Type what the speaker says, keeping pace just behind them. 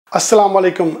अस्सलाम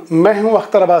वालेकुम, मैं हूं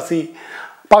अख्तर अब्बासी।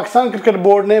 पाकिस्तान क्रिकेट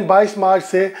बोर्ड ने 22 मार्च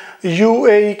से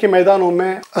यूएई के मैदानों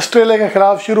में ऑस्ट्रेलिया के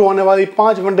खिलाफ शुरू होने वाली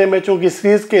 5 वनडे मैचों की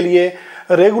सीरीज़ के लिए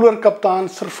रेगुलर कप्तान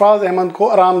सरफराज अहमद को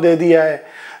आराम दे दिया है।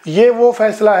 ये वो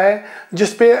फैसला है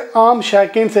जिस पे आम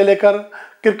शौकीन से लेकर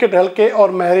क्रिकेट हल्के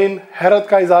और माहिरीन हैरत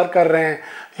का इज़हार कर रहे हैं।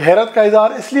 हैरत का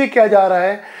इज़हार इसलिए किया जा रहा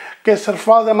है कि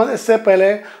सरफराज अहमद इससे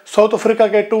पहले साउथ अफ्रीका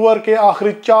के टूर के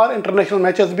आखिरी 4 इंटरनेशनल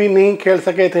मैचेस भी नहीं खेल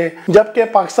सके थे, जबकि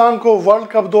पाकिस्तान को वर्ल्ड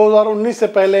कप 2019 से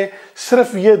पहले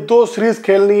सिर्फ ये 2 सीरीज़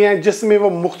खेलनी है जिसमें वो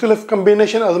मुख्तलिफ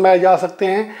कम्बिनेशन आजमाए जा सकते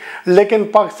हैं। लेकिन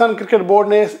पाकिस्तान क्रिकेट बोर्ड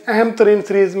ने इस अहम तरीन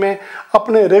सीरीज़ में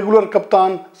अपने रेगुलर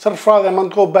कप्तान सरफराज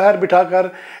अहमद को बाहर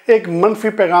बिठाकर एक मनफी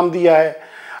पैगाम दिया है।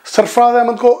 सरफराज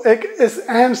अहमद को इस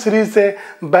अहम सीरीज़ से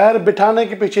बाहर बिठाने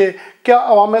के पीछे क्या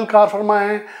अवामिल कार फरमा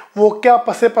हैं, वो क्या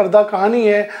पसे पर्दा कहानी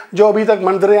है जो अभी तक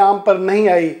मंजर आम पर नहीं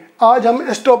आई, आज हम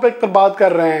इस टॉपिक पर बात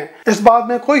कर रहे हैं। इस बात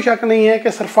में कोई शक नहीं है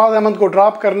कि सरफराज अहमद को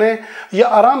ड्रॉप करने या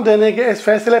आराम देने के इस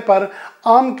फैसले पर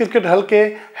आम क्रिकेट हल्के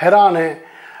हैरान हैं।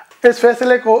 इस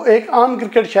फैसले को एक आम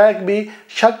क्रिकेट शायक भी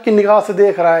शक की निगाह से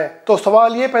देख रहा है। तो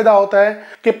सवाल ये पैदा होता है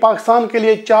कि पाकिस्तान के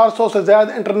लिए 400 से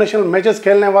ज़्यादा इंटरनेशनल मैचेस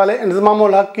खेलने वाले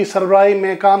इंतज़ामुल हक की सरबराही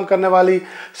में काम करने वाली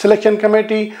सिलेक्शन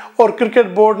कमेटी और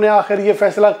क्रिकेट बोर्ड ने आखिर ये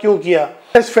फैसला क्यों किया।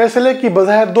 इस फैसले की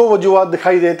बज़ाहिर 2 वजूहात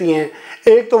दिखाई देती हैं।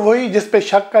 एक तो वही जिस पे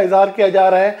शक का इज़हार किया जा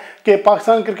रहा है कि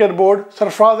पाकिस्तान क्रिकेट बोर्ड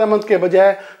सरफराज अहमद के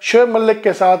बजाय शोएब मलिक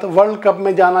के साथ वर्ल्ड कप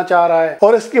में जाना चाह रहा है,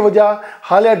 और इसकी वजह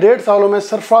हालिया 1.5 सालों में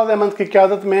सरफराज अहमद की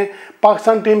क़यादत में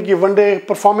पाकिस्तान टीम की वनडे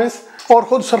परफॉर्मेंस और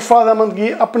ख़ुद सरफराज अहमद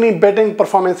की अपनी बैटिंग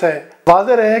परफॉर्मेंस है।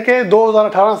 वाज़ेह रहे कि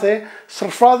 2018 से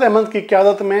सरफराज अहमद की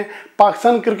क़यादत में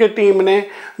पाकिस्तान क्रिकेट टीम ने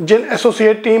जिन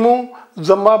एसोसिएट टीमों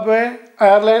जिम्बाब्वे,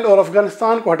 आयरलैंड और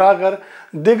अफगानिस्तान को हटाकर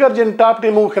दीगर जिन टॉप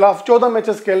टीमों के खिलाफ 14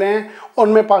 मैचेस खेले हैं,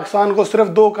 उनमें पाकिस्तान को सिर्फ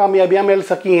 2 कामयाबियां मिल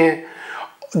सकी हैं,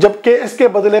 जबकि इसके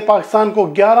बदले पाकिस्तान को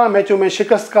 11 मैचों में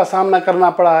शिकस्त का सामना करना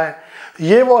पड़ा है।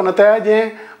 ये वो नतीजे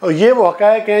हैं और ये वो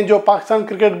हक़ाइक़ हैं जो पाकिस्तान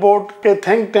क्रिकेट बोर्ड के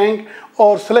थिंक टैंक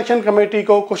और सिलेक्शन कमेटी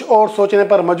को कुछ और सोचने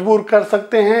पर मजबूर कर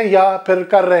सकते हैं या फिर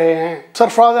कर रहे हैं।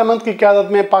 सरफराज अहमद की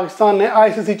क़यादत में पाकिस्तान ने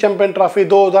आईसीसी चैंपियन ट्रॉफी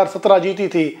 2017 जीती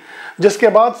थी, जिसके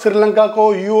बाद श्रीलंका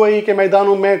को यूएई के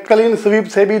मैदानों में क्लीन स्वीप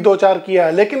से भी 2-4 किया।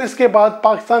 लेकिन इसके बाद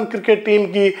पाकिस्तान क्रिकेट टीम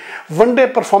की वनडे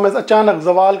परफॉर्मेंस अचानक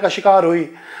जवाल का शिकार हुई,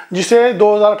 जिसे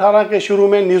 2018 के शुरू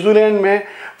में न्यूजीलैंड में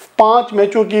 5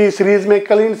 मैचों की सीरीज़ में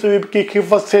क्लीन स्वीप की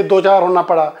खिफत से 2-4 होना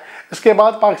पड़ा। इसके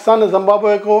बाद पाकिस्तान ने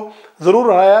जिम्बाब्वे को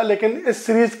ज़रूर हराया, लेकिन इस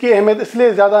सीरीज़ की अहमियत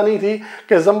इसलिए ज़्यादा नहीं थी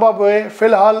कि जिम्बाब्वे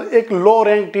फ़िलहाल एक लो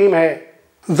रैंक टीम है।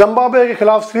 जिम्बाब्वे के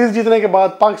खिलाफ सीरीज़ जीतने के बाद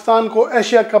पाकिस्तान को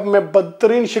एशिया कप में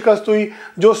बदतरीन शिकस्त हुई,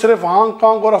 जो सिर्फ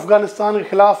हांगकांग और अफगानिस्तान के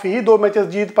खिलाफ ही 2 मैचेस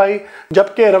जीत पाई,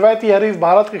 जबकि रवायती हरीफ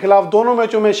भारत के खिलाफ दोनों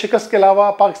मैचों में शिकस्त के अलावा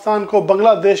पाकिस्तान को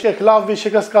बांग्लादेश के खिलाफ भी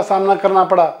शिकस्त का सामना करना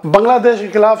पड़ा। बांग्लादेश के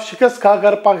खिलाफ शिकस्त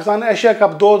खाकर पाकिस्तान एशिया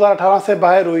कप 2018 से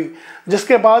बाहर हुई,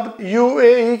 जिसके बाद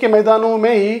यूएई के मैदानों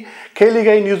में ही खेली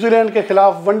गई न्यूजीलैंड के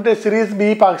खिलाफ वनडे सीरीज़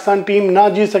भी पाकिस्तान टीम ना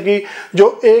जीत सकी,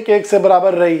 जो 1-1 से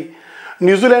बराबर रही।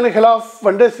 न्यूजीलैंड के खिलाफ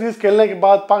वनडे सीरीज़ खेलने के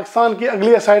बाद पाकिस्तान की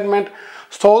अगली असाइनमेंट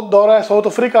दौरा साउथ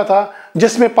अफ्रीका था,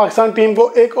 जिसमें पाकिस्तान टीम को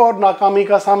एक और नाकामी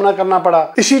का सामना करना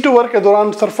पड़ा। इसी टूर के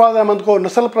दौरान सरफराज अहमद को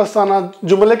नस्ल परस्ताना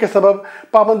जुमले के सबब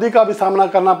पाबंदी का भी सामना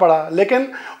करना पड़ा, लेकिन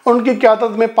उनकी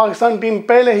क़यादत में पाकिस्तान टीम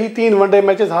पहले ही 3 वनडे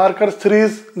मैचेस हार कर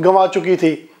सीरीज़ गंवा चुकी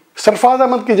थी। सरफराज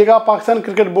अहमद की जगह पाकिस्तान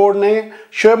क्रिकेट बोर्ड ने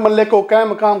शोएब मलिक को क़ायम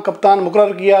मकाम कप्तान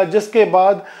मुकर्रर किया, जिसके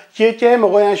बाद ये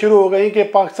चहमगोयाँ शुरू हो गई कि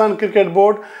पाकिस्तान क्रिकेट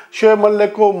बोर्ड शोएब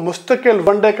मलिक को मुस्तकिल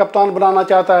वनडे कप्तान बनाना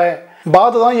चाहता है।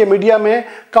 बाद ये मीडिया में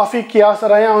काफ़ी कियास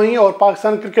रायां हुई और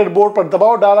पाकिस्तान क्रिकेट बोर्ड पर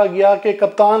दबाव डाला गया कि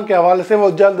कप्तान के हवाले से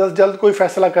वो जल्द अज जल्द कोई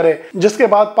फैसला करे, जिसके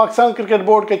बाद पाकिस्तान क्रिकेट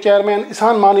बोर्ड के चेयरमैन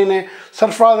इहसान मानी ने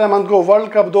सरफराज अहमद को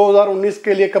वर्ल्ड कप 2019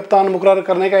 के लिए कप्तान मुकर्रर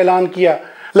करने का ऐलान किया।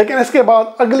 लेकिन इसके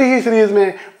बाद अगली ही सीरीज़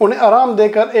में उन्हें आराम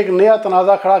देकर एक नया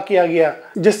तनाज़ा खड़ा किया गया,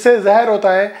 जिससे ज़ाहिर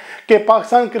होता है कि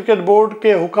पाकिस्तान क्रिकेट बोर्ड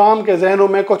के हुकाम के जहनों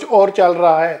में कुछ और चल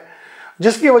रहा है,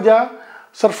 जिसकी वजह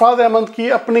सरफराज अहमद की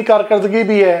अपनी कारकर्दगी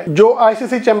भी है, जो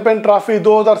आईसीसी चैंपियन ट्रॉफी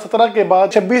 2017 के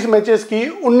बाद 26 मैचेस की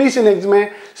 19 इनिंग्स में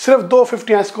सिर्फ 2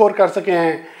 50 स्कोर कर सके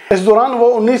हैं। इस दौरान वो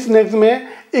 19 इनिंग्स में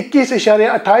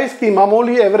 21.28 की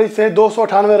मामूली एवरेज से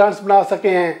 298 रन बना सके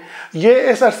हैं। ये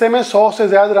इस अरसे में 100 से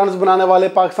ज़्यादा रन बनाने वाले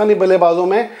पाकिस्तानी बल्लेबाजों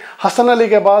में हसन अली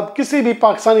के बाद किसी भी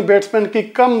पाकिस्तानी बैट्समैन की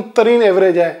कम तरीन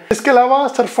एवरेज है। इसके अलावा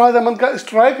सरफराज अहमद का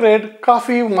स्ट्राइक रेट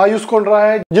काफ़ी मायूस कन रहा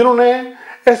है, जिन्होंने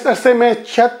इस अरसे में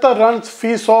 76 रन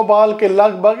फी 100 बॉल के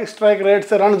लगभग स्ट्राइक रेट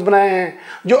से रन बनाए हैं,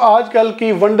 जो आजकल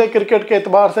की वनडे क्रिकेट के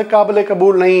एतबार से काबिल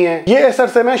कबूल नहीं है। ये इस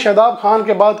अरसे में शादाब खान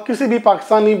के बाद किसी भी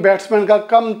पाकिस्तानी बैट्समैन का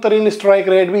कम तरीन स्ट्राइक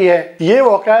रेट भी है। ये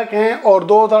वाक़यात हैं और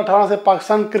 2018 से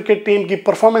पाकिस्तान क्रिकेट टीम की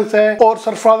परफॉर्मेंस है और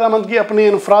सरफराज अहमद की अपनी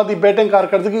इनफरादी बैटिंग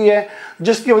कारकर्दगी है,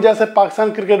 जिसकी वजह से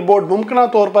पाकिस्तान क्रिकेट बोर्ड मुमकिन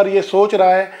तौर पर यह सोच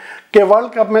रहा है कि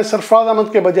वर्ल्ड कप में सरफराज अहमद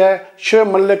के बजाय शोएब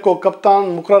मलिक को कप्तान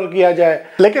मुकर्रर किया जाए।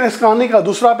 लेकिन इस कहानी का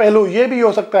दूसरा पहलू ये भी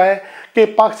हो सकता है कि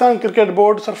पाकिस्तान क्रिकेट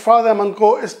बोर्ड सरफराज अहमद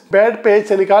को इस बैड पेज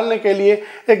से निकालने के लिए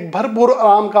एक भरपूर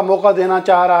आराम का मौका देना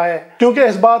चाह रहा है, क्योंकि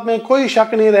इस बात में कोई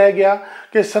शक नहीं रह गया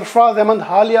कि सरफराज अहमद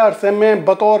हालिया अरसे में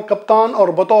बतौर कप्तान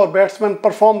और बतौर बैट्समैन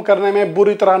परफॉर्म करने में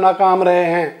बुरी तरह नाकाम रहे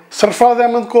हैं। सरफराज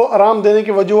अहमद को आराम देने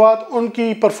की वजूहत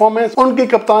उनकी परफॉर्मेंस, उनकी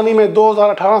कप्तानी में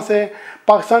 2018 से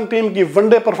पाकिस्तान टीम की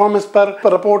वनडे परफॉर्मेंस पर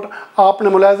रिपोर्ट आपने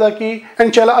मुलाहिजा की।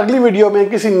 इंशाल्लाह अगली वीडियो में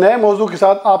किसी नए मौजू के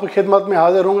साथ आपकी खिदमत में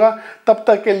हाजिर होऊंगा। तब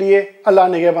तक के लिए अल्लाह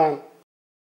निगहबान।